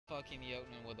fucking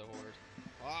Yoteman with the horde.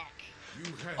 Fuck.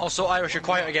 Also, Irish, you're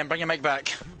quiet again. Bring your mic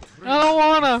back. I don't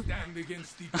wanna.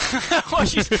 Oh,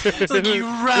 it's like you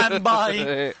ran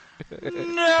by.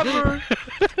 Never.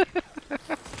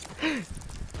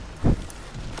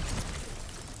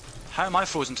 How am I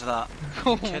frozen to that?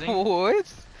 Are you kidding?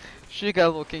 What? She got a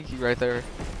little kinky right there.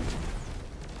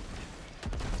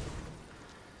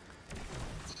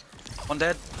 One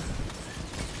dead.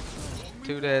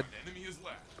 Two dead.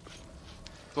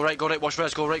 Go right, watch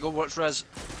res, go right, go watch res.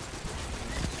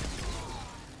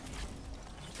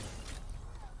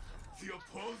 The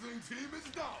opposing team is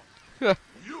down.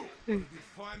 You are the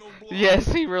final blow.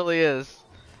 Yes, he really is.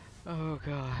 Oh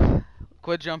god.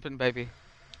 Quit jumping, baby.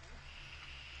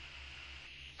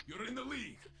 You're in the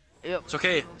league. Yep. It's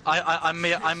okay. I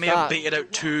may have baited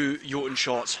out 2 Jotun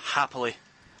shots happily.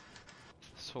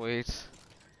 Sweet.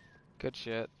 Good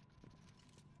shit.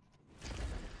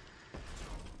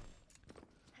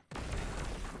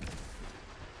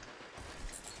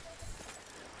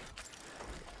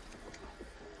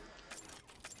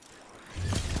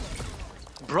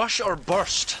 Brush or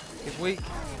burst? He's weak.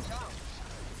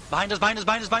 Behind us, behind us,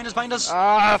 behind us, behind us, behind us!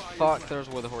 Ah, fuck. There's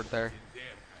with a horde there.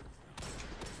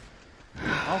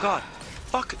 Oh god.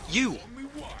 Fuck you! Only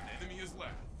one enemy is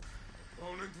left.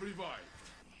 Opponent revived.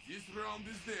 This round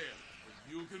is there, but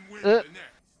you can win the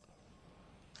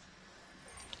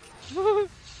next.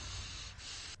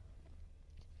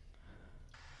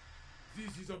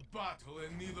 This is a battle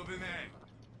in need of an end.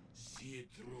 See it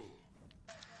through.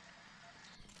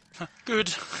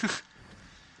 Good.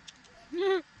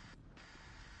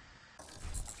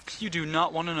 You do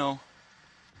not want to know.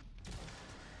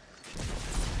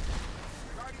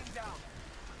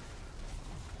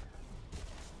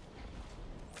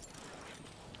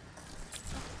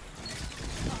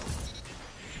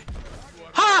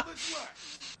 Ha!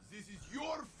 This is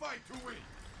your fight to win.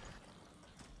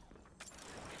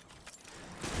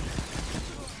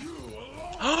 You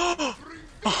alone.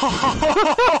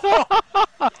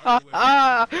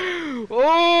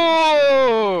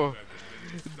 Oh!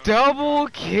 Double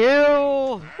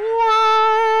kill!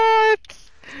 What?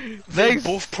 They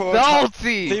both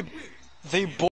salty! They both